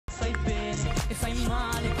fai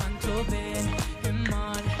male quanto bene e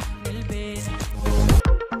male nel bene.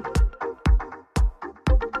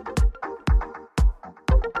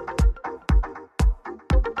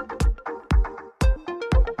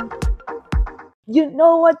 You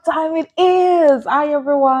know what time it is. Hi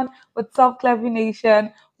everyone, what's up, Clevy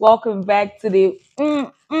Nation? Welcome back to the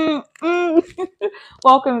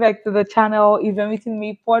welcome back to the channel. If you're meeting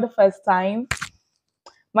me for the first time,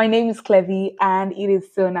 my name is Clevy, and it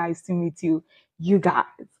is so nice to meet you guys.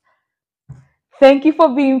 Thank you for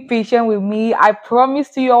being patient with me. I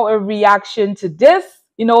promised you all a reaction to this,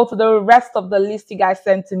 to the rest of the list you guys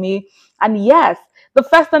sent to me. And yes, the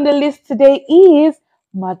first on the list today is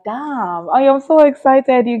Madame. I am so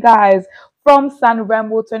excited, you guys. From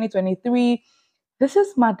Sanremo 2023. This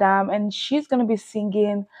is Madame, and she's gonna be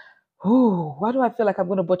singing. Ooh, why do I feel like I'm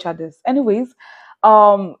gonna butcher this? Anyways,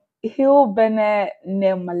 bene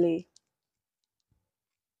ne.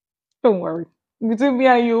 Don't worry. Between me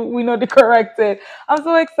and you, we know the correct it. I'm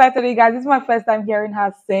so excited, you guys. This is my first time hearing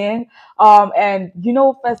her sing. And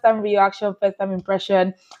first time reaction, first time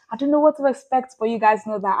impression. I don't know what to expect, but you guys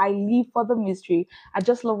know that I live for the mystery. I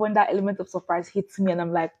just love when that element of surprise hits me and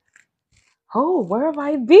I'm like, oh, where have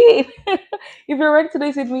I been? If you're ready to do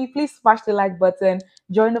this with me, please smash the like button,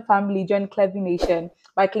 join the family, join Clevy Nation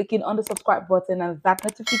by clicking on the subscribe button and that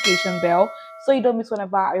notification bell so you don't miss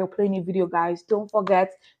whenever I upload a new video, guys. Don't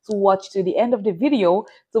forget to watch to the end of the video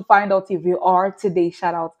to find out if you are today's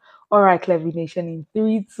shout out. All right, Clevy Nation, in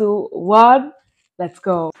 3, 2, 1, let's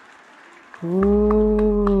go.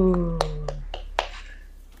 Ooh.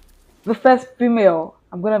 The first female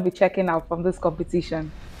I'm going to be checking out from this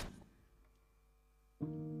competition.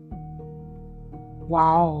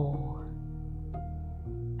 Wow.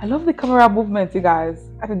 I love the camera movement, you guys.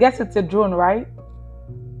 I can guess it's a drone, right?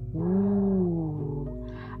 Ooh.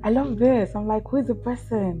 I love this. I'm like, who is the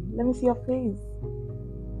person? Let me see your face.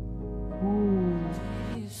 Ooh.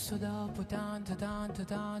 Dopo tanto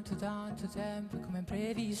tempo come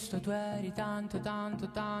previsto tu eri tanto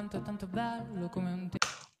bello come un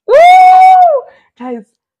Woo! Guys,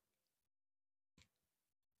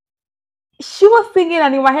 she was singing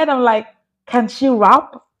and in my head I'm like, can she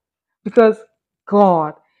rap? Because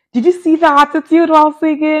God, did you see the attitude while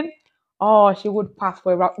singing? Oh, she would pass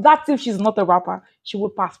for a rap. That's if she's not a rapper. She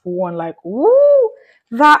would pass for one. Like, woo!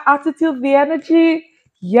 That attitude, the energy.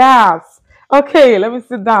 Yes. Okay, let me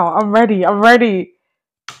sit down. I'm ready. I'm ready.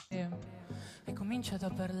 Hai cominciato a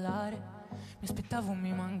parlare, mi aspettavo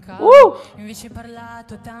mi mancava. Invece hai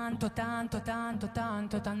parlato tanto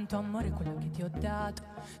amore quello che ti ho dato.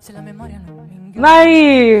 Se la memoria non mi inganna,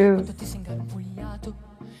 quanto ti sei ingarbugliato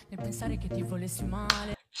nel pensare che ti volessi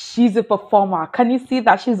male. She's a performer. Can you see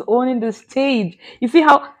that she's owning the stage? You see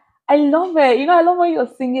how I love it. I love when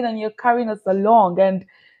you're singing and you're carrying us along, and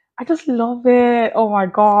I just love it. Oh my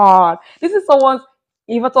God. This is someone's,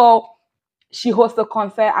 if at all she hosts a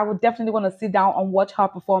concert, I would definitely want to sit down and watch her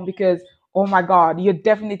perform because, oh my God, you're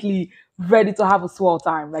definitely ready to have a swell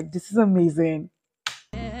time. Like, this is amazing.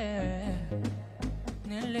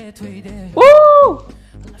 Woo!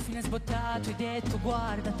 Sbottato e detto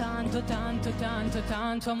guarda tanto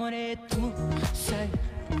amore tu sei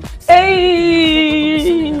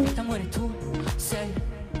amore tu sei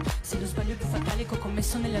se lo sbaglio più fatale che ho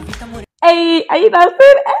commesso nella vita amore. Hey, are you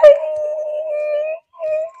dancing? Hey!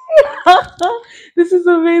 This is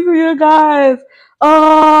amazing, you guys.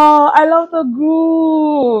 Oh, I love the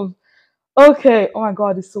groove. Okay. Oh my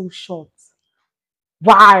God, it's so short.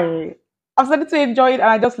 Why? I'm starting to enjoy it, and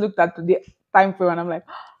I just looked at the time frame, and I'm like,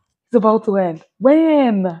 it's about to end.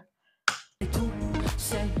 When?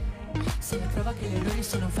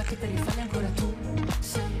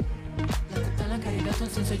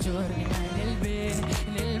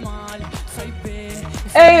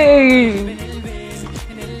 Hey!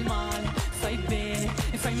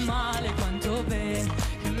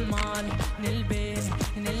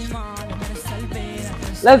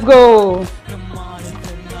 Let's go.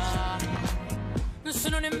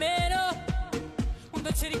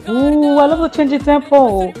 Ooh, I love the changing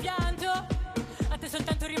tempo.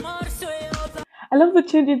 I love the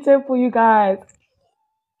changing tempo, you guys.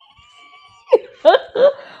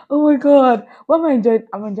 Oh my God. What am I enjoying?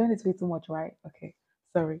 I'm enjoying this way too much, right? Okay.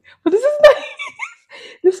 Sorry. But this is nice.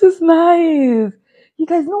 This is nice. You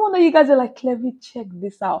guys, no wonder you guys are like, Clevy, check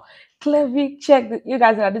this out. Clevy, check this. You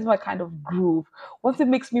guys are like, this is my kind of groove. Once it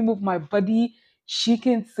makes me move my body, she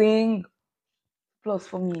can sing. Plus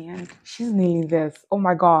for me, and she's nailing this. Oh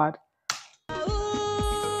my God.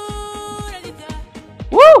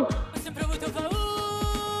 Woo!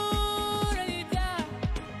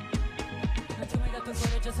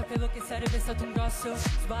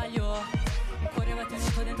 Mi cuore va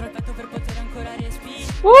tenuto dentro al petto per poter ancora respirare.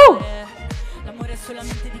 Woo! L'amore è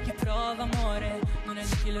solamente di chi prova amore, non è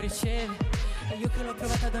di chi lo riceve. E io che l'ho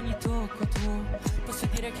provato ad ogni tocco, tu posso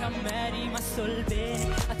dire che a me è rimasto il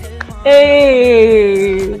bene, a te il male,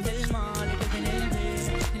 Hey. a te il male, che nel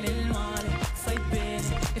bene e nel male fai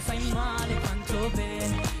bene e fai male, quanto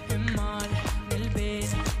bene e male, nel bene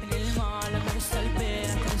e nel male, a me resta il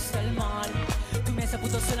bene, a te resta il male. Tu mi hai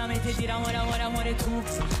saputo solamente dire amore, amore, amore, tu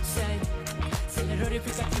sei l'errore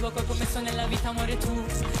più cattivo che ho commesso nella vita, amore, tu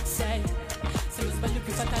sei lo sbaglio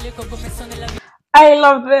più fatale che ho commesso nella vita. I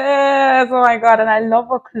love this. Oh my god, and I love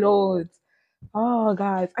her clothes. Oh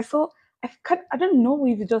guys, I don't know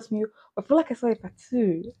if it's just me, but I feel like I saw a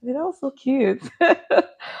tattoo. That was so cute.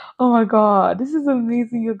 Oh my god, this is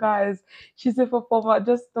amazing, you guys. She's a performer.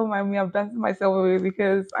 Just don't mind me, I'm dancing myself away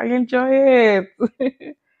because I enjoy it.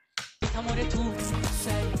 Amore, tu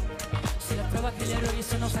sei la prova che gli errori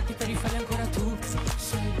sono fatti per rifarli ancora, tu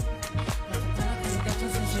sei la fontana che hai dato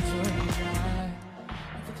senza giorni, dai.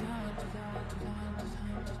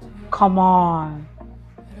 Come on.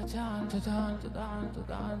 Era tanto, tanto, tanto,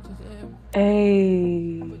 tanto tempo.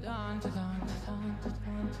 Hey. Tanto, tanto, tanto,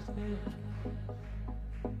 tanto tempo.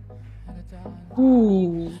 Era tanto.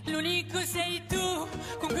 L'unico sei tu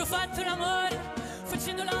con cui ho fatto l'amore,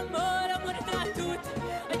 facendo l'amore, amore tra tutti.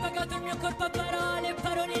 Hai pagato il mio corpo a parole,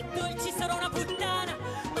 parole dolci, sarò una puttana,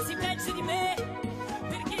 ma sei peggio di me,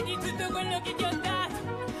 perché di tutto quello che ti ho dato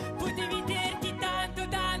potevi dirti tanto,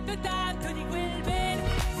 tanto, tanto di quel bene,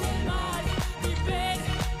 nel male, di bene,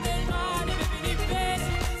 nel male, bevi di bene,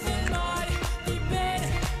 nel male, di bene,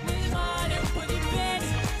 nel male, un po' di bene,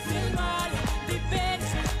 nel male, di bene,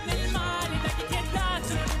 nel male, da chi ti è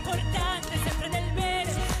dato, non è importante, sempre nel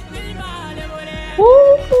bene, nel male, amore.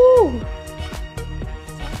 Un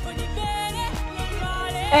po' di bene, nel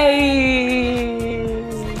male. Hey.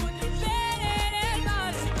 Un po' di bene, nel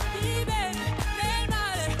male, di bene, nel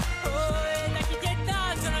male. Oh, e da chi ti è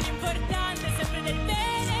dato, non è importante, sempre nel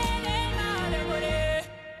bene, nel male, amore.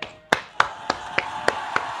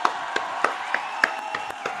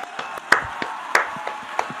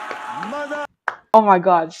 Oh my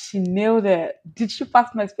god, she nailed it. Did she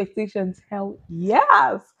pass my expectations? Hell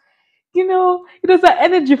yes. You know, it was the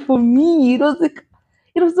energy for me. It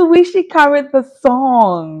was the way she carried the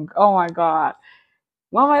song. Oh my god.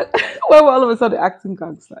 Mama, why were all of a sudden acting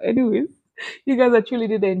gangster? Anyways, you guys, I truly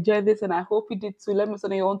did enjoy this, and I hope you did too. Let me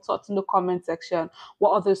know your own thoughts in the comment section.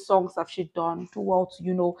 What other songs have she done? Do well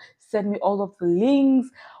to, send me all of the links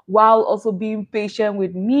while also being patient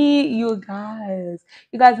with me, you guys.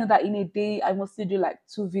 You guys know that in a day, I mostly do like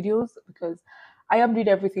 2 videos because I am doing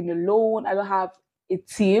everything alone. I don't have a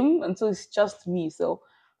team, and so it's just me. So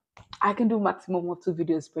I can do maximum of 2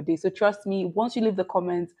 videos per day. So trust me, once you leave the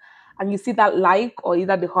comments and you see that like or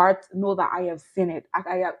either the heart, know that I have seen it.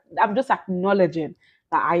 I'm just acknowledging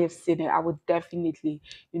that I have seen it. I would definitely,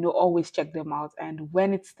 always check them out. And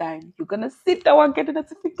when it's time, you're gonna sit down and get the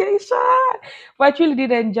notification. But I truly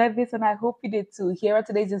did enjoy this, and I hope you did too. Here are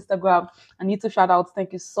today's Instagram and YouTube shout outs.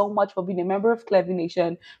 Thank you so much for being a member of Clevy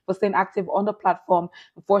Nation, for staying active on the platform,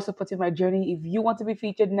 and for supporting my journey. If you want to be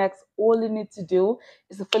featured next, all you need to do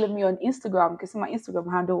is to follow me on Instagram. You can see my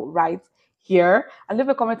Instagram handle right here, and leave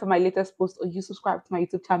a comment on my latest post, or you subscribe to my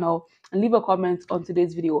YouTube channel and leave a comment on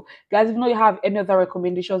today's video. Guys, if you have any other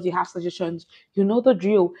recommendations, you have suggestions, you know the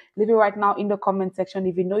drill. Leave it right now in the comment section.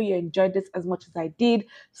 If you know you enjoyed this as much as I did,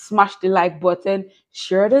 smash the like button,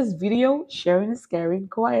 share this video. Sharing is caring.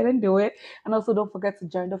 Go ahead and do it. And also don't forget to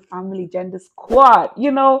join the family, join the squad,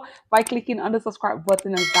 by clicking on the subscribe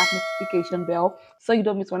button and that notification bell so you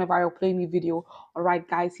don't miss whenever I upload a new video. All right,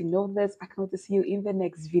 guys, you know this. I can't wait to see you in the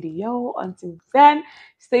next video. Until then,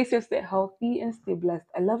 stay safe, stay healthy, and stay blessed.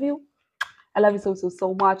 I love you. I love you so, so,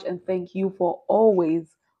 so much. And thank you for always,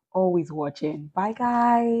 always watching. Bye,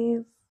 guys.